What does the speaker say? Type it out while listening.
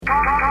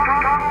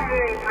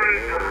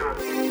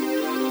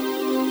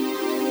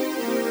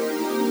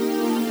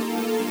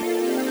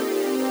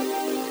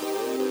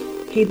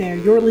Hey there,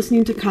 you're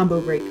listening to Combo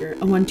Breaker,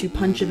 a 1-2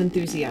 punch of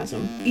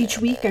enthusiasm. Each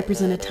week I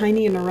present a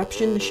tiny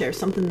interruption to share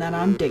something that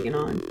I'm digging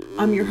on.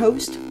 I'm your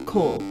host,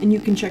 Cole, and you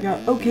can check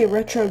out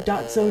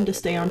okretro.zone to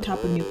stay on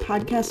top of new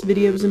podcasts,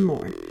 videos, and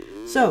more.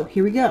 So,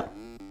 here we go.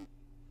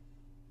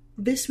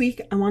 This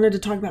week I wanted to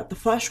talk about the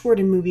Flash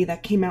Gordon movie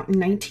that came out in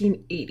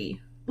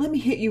 1980. Let me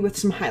hit you with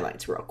some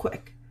highlights real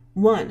quick.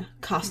 1.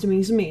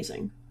 Costuming is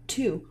amazing.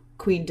 2.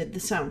 Queen did the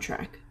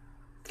soundtrack.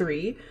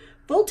 3.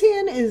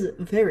 Voltan is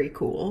very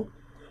cool.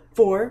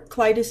 4.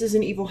 Clytus is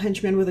an evil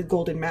henchman with a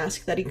golden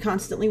mask that he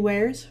constantly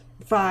wears.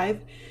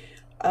 5.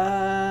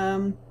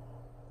 I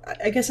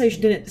guess I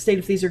didn't state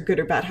if these are good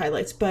or bad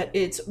highlights, but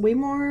it's way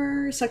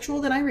more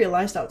sexual than I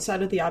realized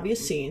outside of the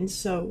obvious scenes,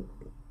 so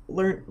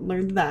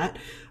learned that.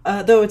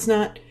 Though it's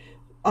not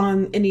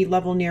on any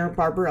level near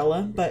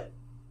Barbarella, but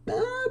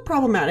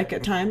problematic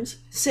at times.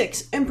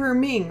 6. Emperor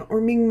Ming, or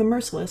Ming the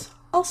Merciless,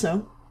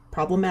 also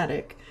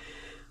problematic.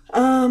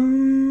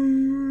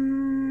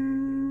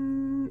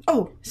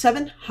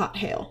 7. Hot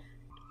Hail.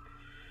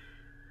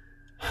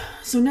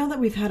 So now that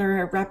we've had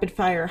our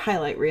rapid-fire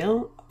highlight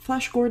reel,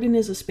 Flash Gordon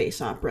is a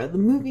space opera. The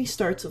movie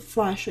starts with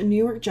Flash, a New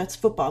York Jets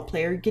football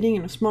player, getting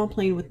in a small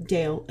plane with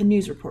Dale, a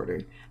news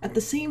reporter. At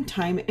the same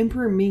time,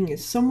 Emperor Ming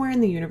is somewhere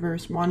in the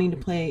universe wanting to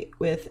play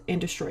with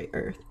and destroy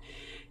Earth.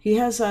 He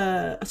has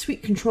a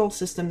sweet control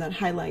system that's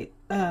highlighted,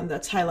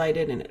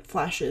 and it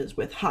flashes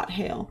with Hot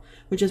Hail,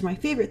 which is my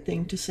favorite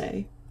thing to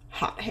say.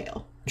 Hot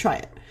Hail. Try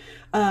it.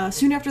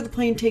 Soon after the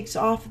plane takes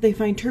off, they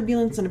find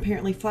turbulence, and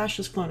apparently Flash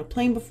has flown a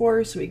plane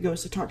before, so he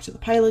goes to talk to the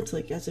pilots,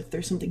 like as if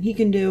there's something he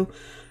can do.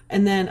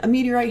 And then a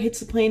meteorite hits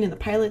the plane and the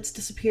pilots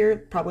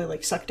disappear, probably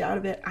like sucked out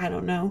of it, I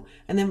don't know.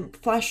 And then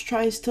Flash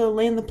tries to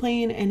land the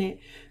plane, and it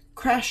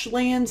crash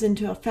lands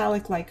into a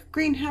phallic-like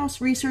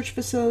greenhouse research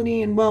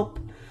facility, and well,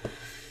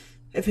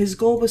 if his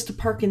goal was to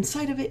park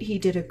inside of it, he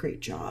did a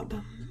great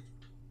job.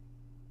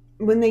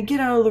 When they get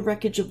out of the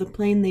wreckage of the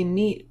plane, they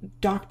meet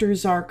Dr.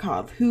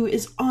 Zarkov, who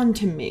is on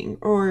to Ming,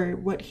 or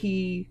what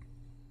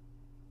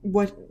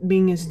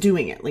Ming is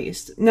doing at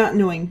least. Not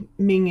knowing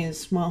Ming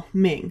is, well,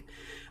 Ming.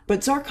 But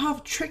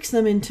Zarkov tricks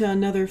them into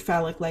another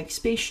phallic-like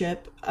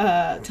spaceship,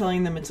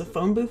 telling them it's a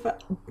phone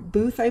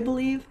booth, I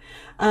believe.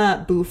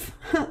 Booth.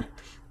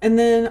 And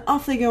then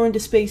off they go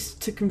into space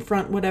to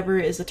confront whatever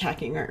is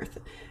attacking Earth.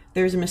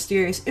 There's a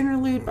mysterious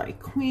interlude by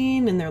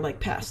Queen, and they're like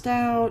passed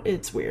out.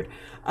 It's weird.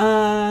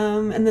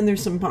 And then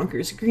there's some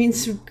bonkers green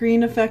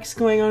screen effects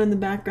going on in the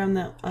background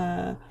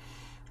that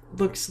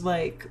looks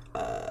like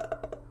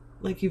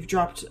you've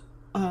dropped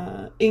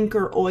ink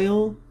or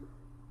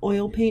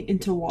oil paint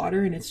into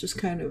water, and it's just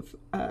kind of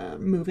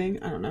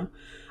moving. I don't know.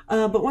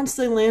 But once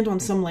they land on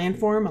some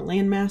landform, a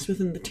landmass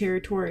within the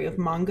territory of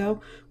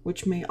Mongo,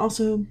 which may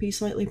also be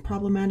slightly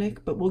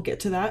problematic, but we'll get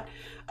to that,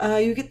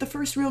 you get the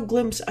first real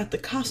glimpse at the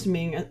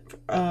costuming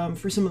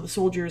for some of the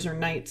soldiers or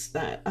knights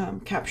that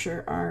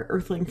capture our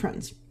Earthling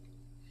friends.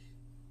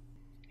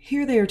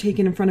 Here they are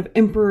taken in front of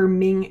Emperor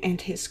Ming and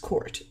his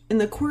court.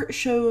 And the court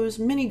shows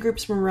many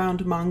groups from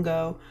around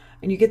Mongo,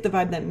 and you get the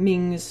vibe that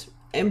Ming's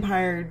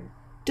empire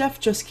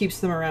just keeps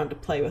them around to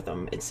play with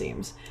them, it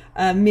seems.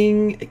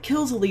 Ming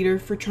kills a leader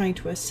for trying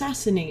to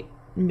assassinate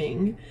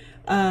Ming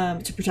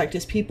to protect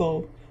his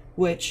people,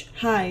 which,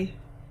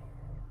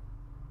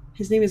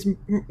 his name is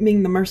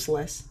Ming the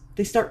Merciless.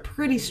 They start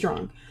pretty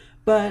strong,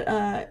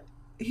 but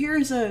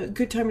here's a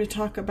good time to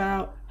talk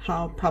about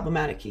how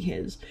problematic he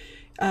is.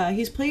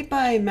 He's played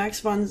by Max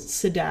von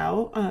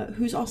Sydow,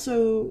 who's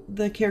also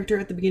the character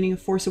at the beginning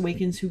of Force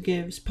Awakens who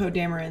gives Poe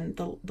Dameron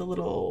the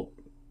little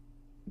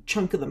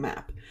chunk of the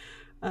map.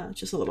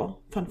 Just a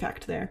little fun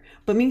fact there.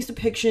 But Ming's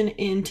depiction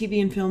in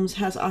TV and films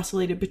has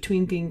oscillated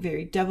between being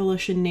very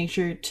devilish in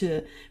nature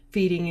to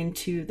feeding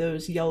into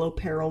those Yellow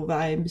Peril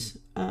vibes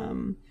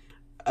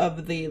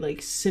of the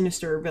like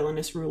sinister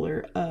villainous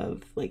ruler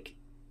of like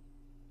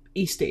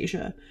East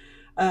Asia.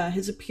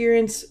 His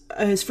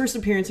first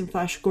appearance in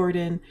Flash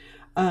Gordon,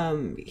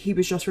 he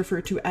was just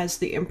referred to as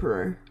the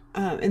Emperor.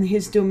 And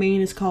his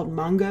domain is called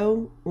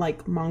Mongo,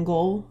 like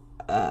Mongol.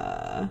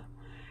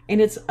 And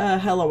it's a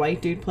hella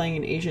white dude playing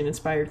an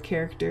Asian-inspired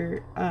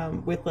character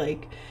with,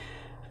 like,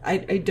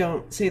 I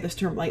don't say this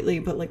term lightly,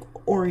 but, like,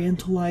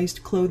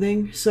 orientalized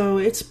clothing. So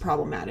it's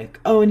problematic.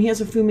 Oh, and he has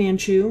a Fu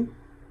Manchu,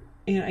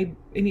 and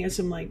he has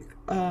some, like,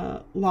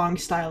 long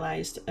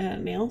stylized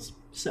nails.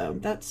 So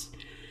that's,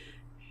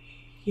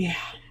 yeah.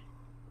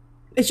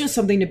 It's just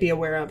something to be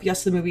aware of.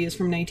 Yes, the movie is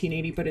from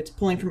 1980, but it's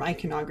pulling from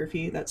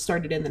iconography that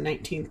started in the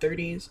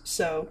 1930s.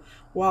 So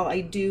while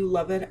I do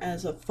love it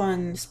as a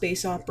fun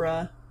space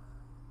opera,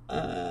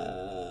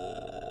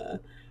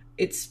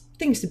 it's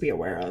things to be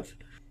aware of.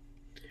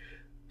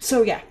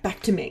 So yeah,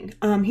 back to Ming.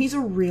 He's a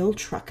real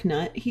truck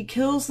nut. He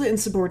kills the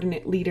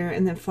insubordinate leader,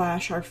 and then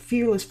Flash, our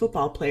fearless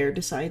football player,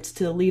 decides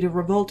to lead a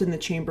revolt in the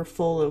chamber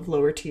full of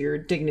lower tier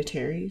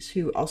dignitaries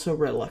who also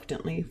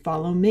reluctantly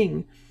follow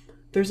Ming.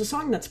 There's a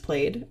song that's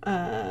played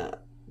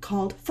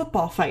called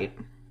Football Fight,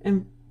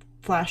 and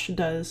Flash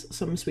does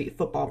some sweet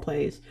football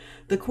plays.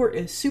 The court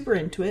is super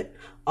into it,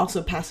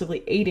 also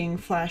passively aiding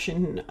Flash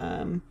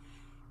in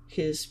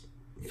his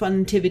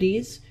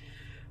funtivities.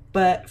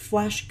 But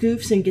Flash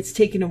goofs and gets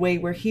taken away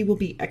where he will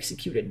be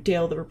executed.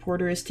 Dale, the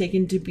reporter, is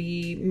taken to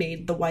be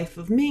made the wife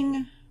of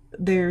Ming.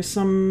 There's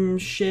some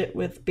shit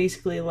with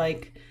basically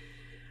like,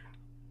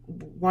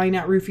 why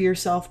not roofie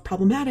yourself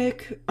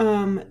problematic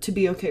to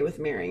be okay with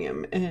marrying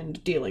him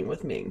and dealing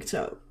with Ming.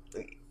 So,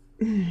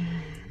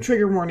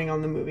 trigger warning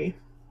on the movie,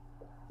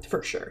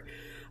 for sure.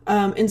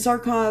 In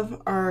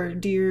Zarkov, our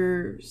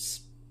dear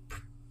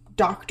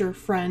doctor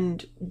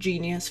friend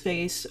genius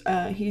face,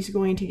 he's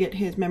going to get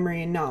his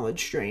memory and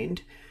knowledge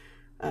drained,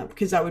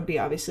 because that would be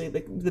obviously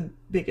the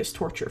biggest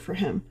torture for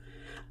him.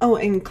 Oh,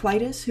 and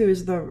Clytus, who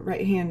is the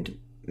right-hand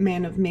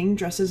man of Ming,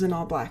 dresses in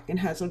all black and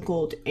has a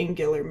gold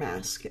angular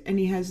mask, and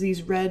he has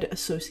these red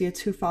associates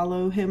who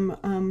follow him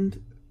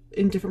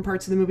in different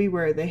parts of the movie,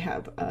 where they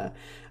have a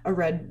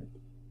red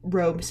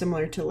robe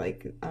similar to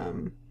like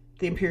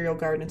the Imperial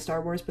Guard in Star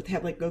Wars, but they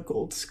have like a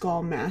gold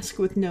skull mask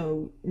with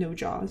no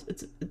jaws.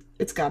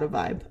 It's got a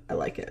vibe. I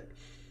like it.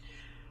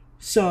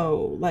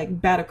 So,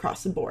 like, bad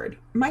across the board.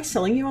 Am I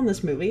selling you on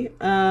this movie?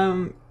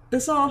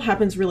 This all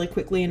happens really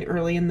quickly and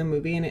early in the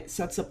movie, and it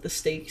sets up the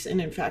stakes,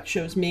 and in fact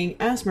shows Ming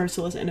as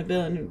merciless and a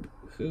villain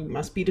who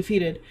must be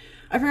defeated.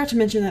 I forgot to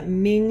mention that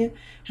Ming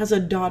has a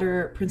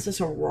daughter, Princess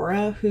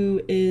Aurora,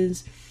 who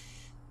is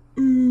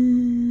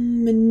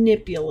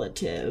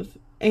manipulative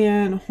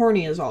and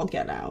horny as all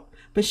get out.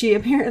 But she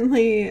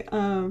apparently,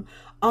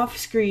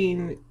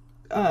 off-screen,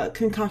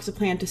 concocts a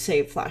plan to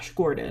save Flash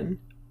Gordon,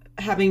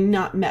 having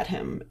not met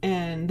him,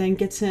 and then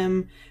gets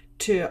him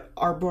to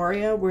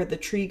Arborea, where the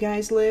tree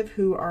guys live,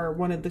 who are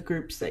one of the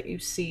groups that you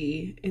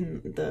see in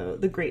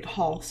the Great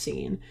Hall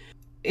scene.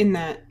 In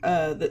that,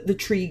 the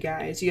tree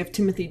guys, you have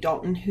Timothy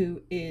Dalton,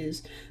 who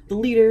is the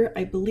leader.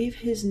 I believe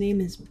his name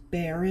is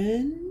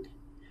Baron,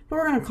 but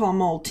we're going to call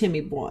him old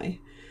Timmy Boy.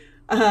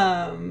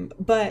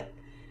 But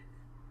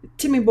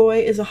Timmy Boy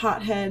is a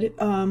hothead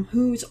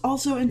who's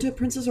also into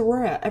Princess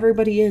Aurora.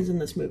 Everybody is in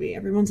this movie.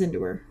 Everyone's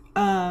into her.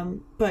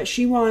 But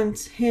she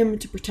wants him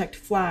to protect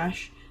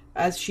Flash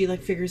as she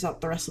like figures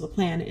out the rest of the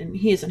plan, and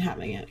he isn't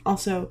having it.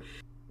 Also,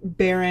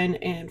 Baron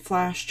and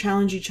Flash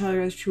challenge each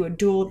other to a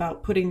duel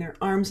about putting their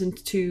arms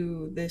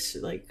into this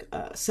like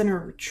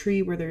center of a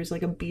tree where there's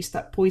like a beast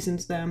that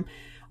poisons them.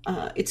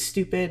 It's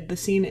stupid. The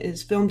scene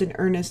is filmed in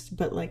earnest,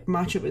 but like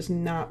macho is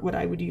not what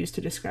I would use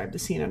to describe the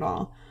scene at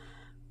all.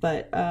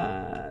 But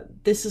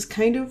this is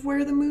kind of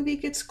where the movie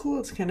gets cool.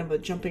 It's kind of a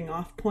jumping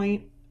off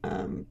point.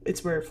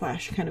 It's where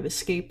Flash kind of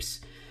escapes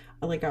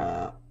like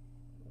a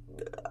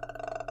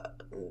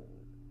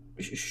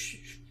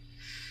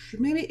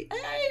maybe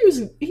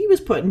he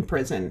was put in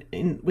prison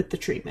with the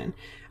treatment.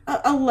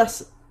 A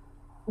less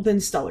than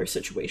stellar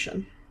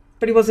situation,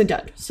 but he wasn't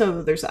dead,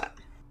 so there's that.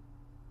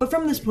 But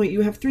from this point,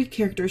 you have three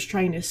characters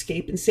trying to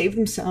escape and save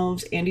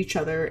themselves and each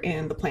other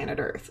and the planet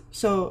Earth.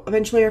 So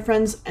eventually our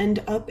friends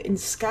end up in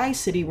Sky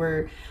City,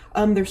 where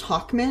there's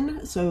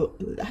Hawkman, so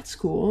that's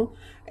cool.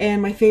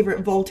 And my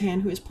favorite,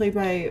 Voltan, who is played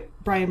by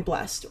Brian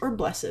Blessed, or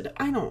Blessed.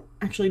 I don't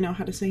actually know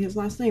how to say his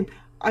last name.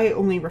 I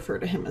only refer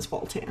to him as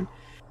Voltan.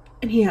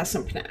 And he has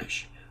some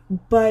panache.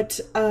 But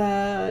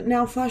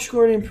now Flash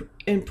Gordon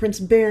and Prince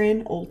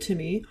Baron, old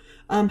Timmy,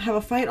 have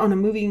a fight on a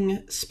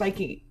moving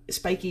spiky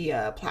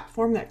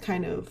platform that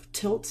kind of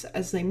tilts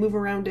as they move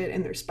around it,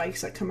 and there's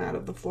spikes that come out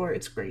of the floor.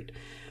 It's great.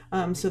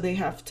 So they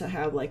have to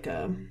have like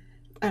I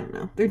don't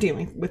know, they're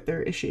dealing with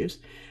their issues.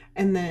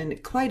 And then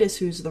Clytus,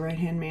 who's the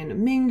right-hand man of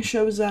Ming,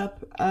 shows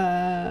up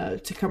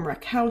to come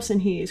wreck house,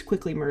 and he is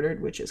quickly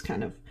murdered, which is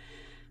kind of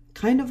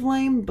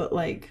lame, but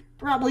like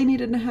probably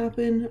needed to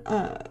happen.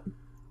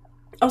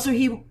 Also,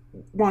 he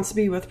wants to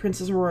be with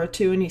Princess Aurora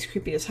too, and he's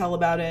creepy as hell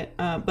about it,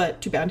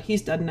 but too bad,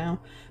 he's dead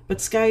now.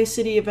 But Sky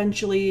City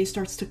eventually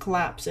starts to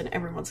collapse, and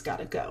everyone's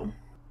gotta go.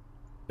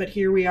 But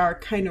here we are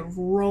kind of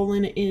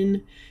rolling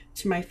in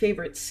to my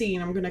favorite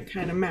scene. I'm gonna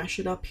kind of mash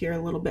it up here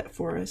a little bit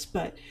for us,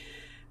 but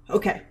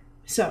okay.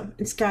 So,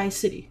 in Sky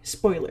City,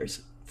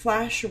 spoilers,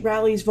 Flash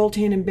rallies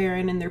Voltan and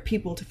Baron and their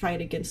people to fight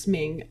against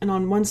Ming, and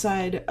on one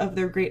side of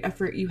their great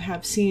effort you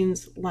have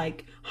scenes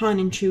like Han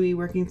and Chewie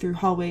working through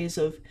hallways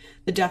of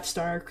the Death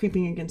Star,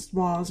 creeping against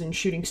walls and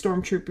shooting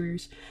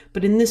stormtroopers,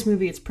 but in this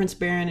movie it's Prince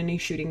Baron and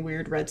he's shooting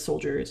weird red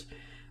soldiers.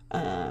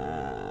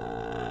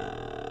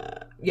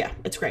 Yeah,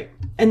 it's great.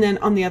 And then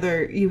on the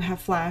other you have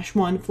Flash,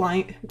 one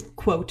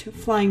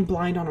flying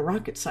blind on a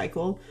rocket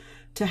cycle,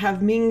 to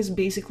have Ming's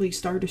basically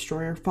Star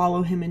Destroyer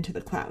follow him into the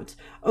clouds.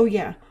 Oh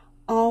yeah,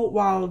 all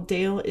while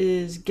Dale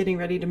is getting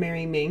ready to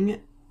marry Ming,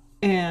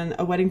 and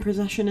a wedding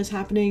procession is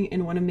happening,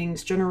 and one of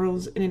Ming's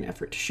generals, in an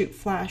effort to shoot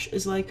Flash,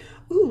 is like,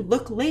 ooh,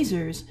 look,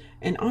 lasers,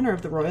 in honor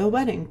of the royal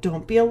wedding,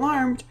 don't be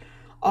alarmed,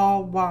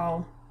 all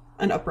while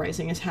an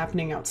uprising is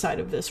happening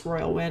outside of this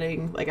royal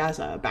wedding, like as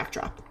a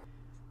backdrop.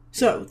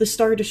 So, the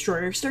Star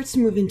Destroyer starts to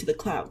move into the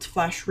clouds.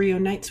 Flash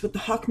reunites with the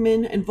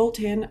Hawkman and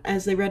Voltan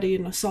as they ready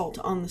an assault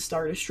on the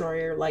Star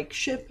Destroyer-like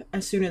ship.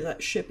 As soon as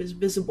that ship is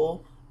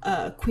visible,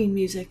 Queen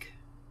music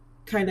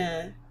kind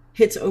of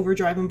hits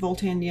overdrive and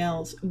Voltan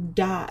yells,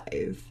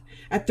 dive,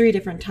 at 3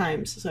 different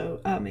times.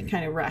 So, it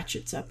kind of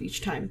ratchets up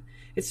each time.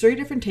 It's 3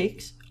 different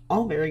takes,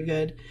 all very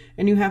good.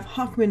 And you have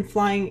Hawkman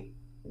flying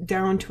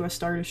down to a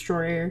Star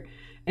Destroyer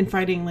and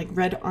fighting like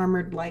red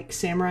armored like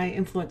samurai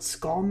influenced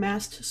skull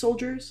masked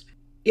soldiers.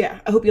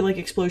 Yeah, I hope you like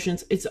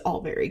explosions. It's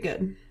all very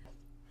good.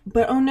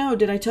 But oh no,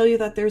 did I tell you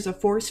that there's a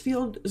force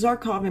field?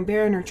 Zarkov and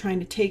Baron are trying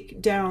to take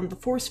down the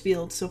force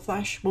field so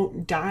Flash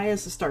won't die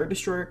as the Star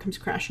Destroyer comes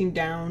crashing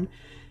down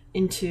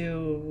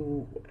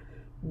into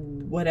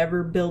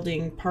whatever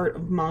building part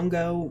of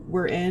Mongo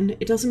we're in.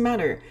 It doesn't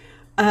matter.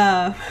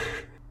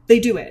 They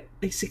do it.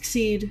 They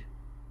succeed.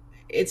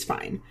 It's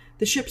fine.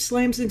 The ship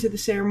slams into the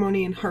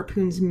ceremony and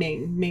harpoons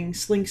Ming. Ming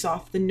slinks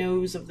off the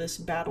nose of this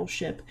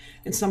battleship,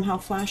 and somehow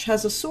Flash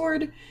has a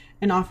sword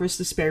and offers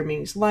to spare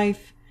Ming's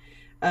life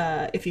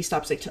if he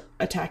stops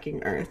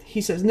attacking Earth.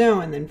 He says no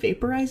and then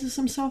vaporizes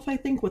himself, I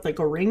think, with like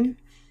a ring.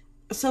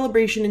 A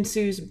celebration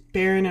ensues.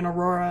 Baron and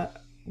Aurora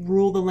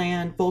rule the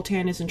land.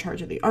 Voltan is in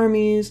charge of the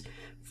armies.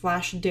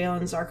 Flash, Dale,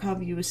 and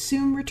Zarkov, you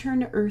assume,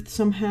 return to Earth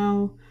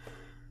somehow.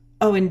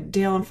 Oh, and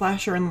Dale and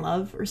Flash are in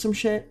love or some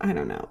shit. I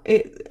don't know.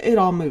 It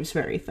all moves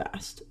very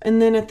fast.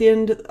 And then at the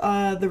end,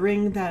 the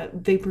ring that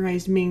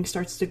vaporized Ming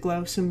starts to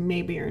glow, so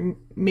maybe or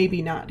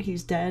maybe not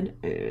he's dead.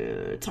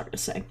 It's hard to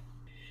say.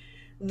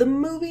 The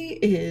movie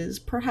is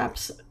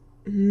perhaps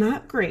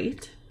not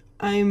great.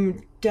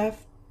 I'm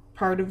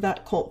part of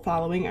that cult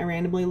following. I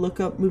randomly look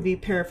up movie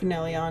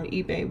paraphernalia on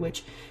eBay,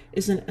 which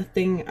isn't a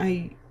thing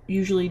I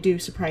usually do,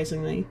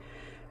 surprisingly.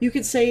 You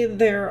could say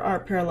there are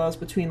parallels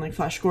between like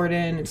Flash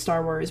Gordon and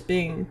Star Wars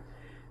being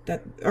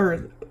that,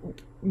 or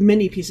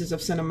many pieces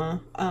of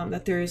cinema,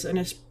 that there's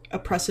an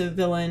oppressive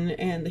villain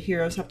and the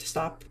heroes have to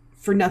stop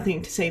for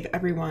nothing to save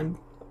everyone,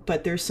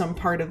 but there's some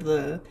part of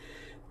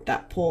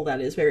that pull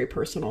that is very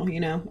personal, you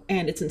know,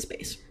 and it's in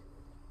space.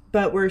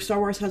 But where Star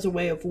Wars has a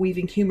way of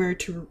weaving humor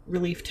to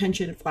relieve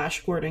tension,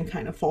 Flash Gordon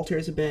kind of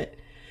falters a bit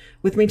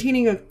with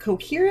maintaining a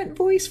coherent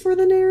voice for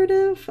the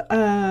narrative,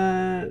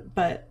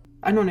 but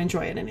I don't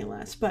enjoy it any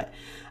less. But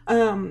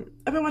I've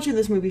been watching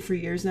this movie for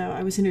years now.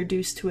 I was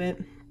introduced to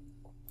it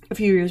a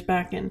few years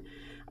back, and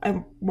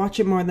I watch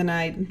it more than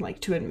I'd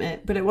like to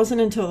admit. But it wasn't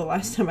until the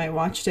last time I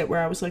watched it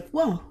where I was like,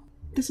 whoa,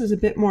 this is a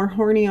bit more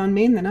horny on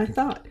main than I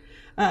thought.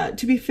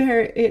 To be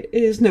fair, it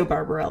is no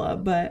Barbarella,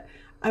 but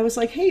I was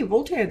like, hey,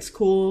 Voltan's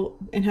cool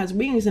and has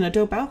wings and a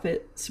dope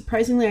outfit.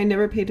 Surprisingly, I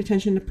never paid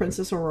attention to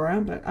Princess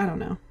Aurora, but I don't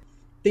know.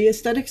 The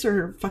aesthetics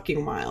are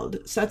fucking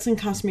wild. Sets and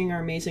costuming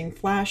are amazing.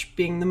 Flash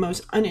being the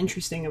most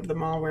uninteresting of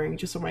them all, wearing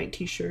just a white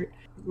t-shirt.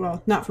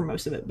 Well, not for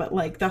most of it, but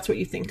like that's what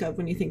you think of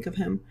when you think of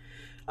him.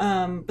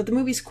 But the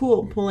movie's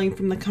cool, pulling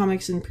from the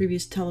comics and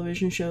previous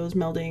television shows,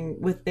 melding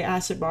with the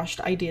acid-washed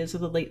ideas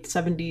of the late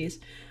 70s.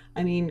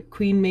 I mean,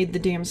 Queen made the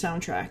damn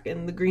soundtrack,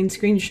 and the green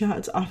screen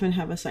shots often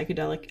have a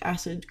psychedelic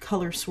acid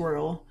color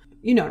swirl.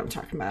 You know what I'm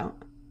talking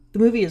about. The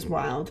movie is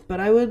wild, but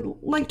I would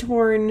like to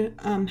warn,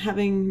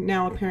 having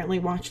now apparently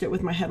watched it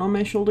with my head on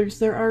my shoulders,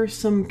 there are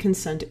some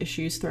consent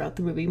issues throughout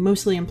the movie,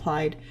 mostly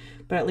implied,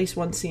 but at least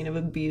one scene of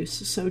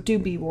abuse, so do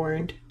be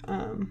warned.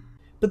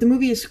 But the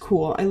movie is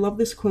cool. I love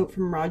this quote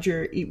from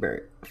Roger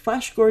Ebert.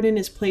 Flash Gordon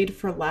is played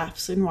for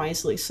laughs, and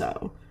wisely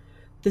so.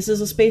 This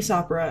is a space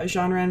opera, a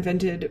genre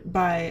invented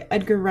by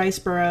Edgar Rice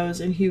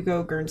Burroughs and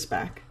Hugo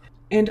Gernsback,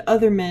 and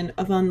other men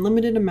of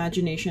unlimited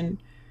imagination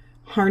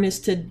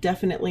harnessed to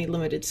definitely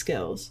limited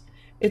skills.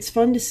 It's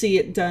fun to see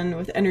it done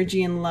with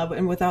energy and love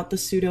and without the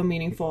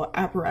pseudo-meaningful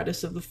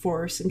apparatus of the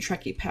Force and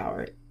Trekkie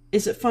power.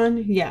 Is it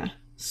fun? Yeah,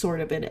 sort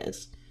of it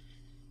is.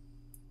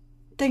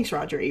 Thanks,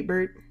 Roger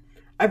Ebert.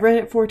 I've read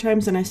it 4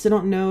 times and I still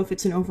don't know if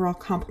it's an overall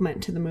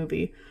compliment to the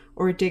movie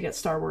or a dig at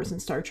Star Wars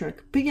and Star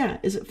Trek. But yeah,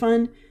 is it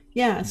fun?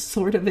 Yeah,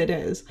 sort of it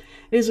is.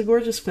 It is a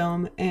gorgeous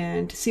film,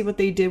 and to see what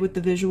they did with the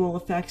visual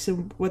effects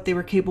and what they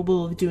were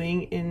capable of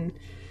doing in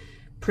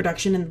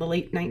production in the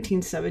late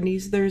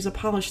 1970s, there's a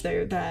polish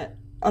there that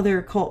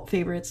other cult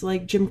favorites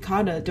like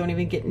Gymkata don't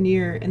even get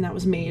near, and that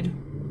was made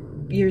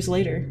years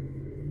later.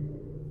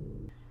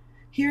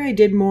 Here I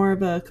did more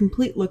of a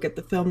complete look at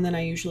the film than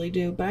I usually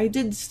do, but I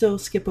did still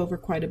skip over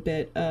quite a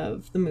bit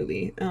of the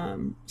movie.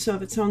 So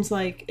if it sounds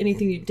like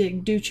anything you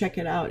dig, do check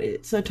it out.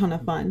 It's a ton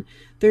of fun.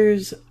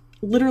 There's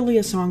literally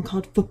a song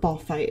called Football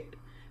Fight,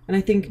 and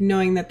I think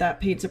knowing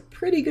that paints a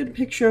pretty good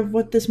picture of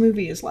what this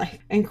movie is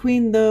like. And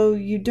Queen, though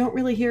you don't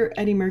really hear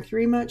Eddie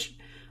Mercury much,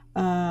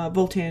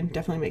 Voltan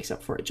definitely makes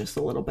up for it just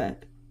a little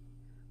bit.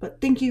 But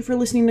thank you for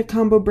listening to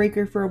Combo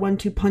Breaker for a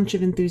 1-2 punch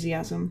of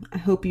enthusiasm. I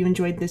hope you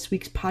enjoyed this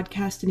week's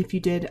podcast, and if you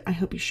did, I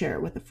hope you share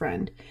it with a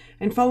friend.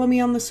 And follow me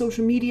on the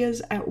social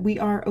medias at We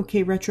Are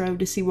OK Retro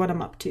to see what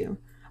I'm up to.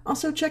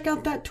 Also check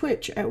out that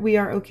Twitch at We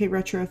Are OK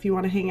Retro if you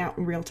want to hang out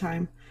in real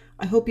time.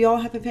 I hope you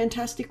all have a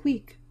fantastic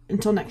week.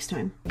 Until next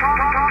time.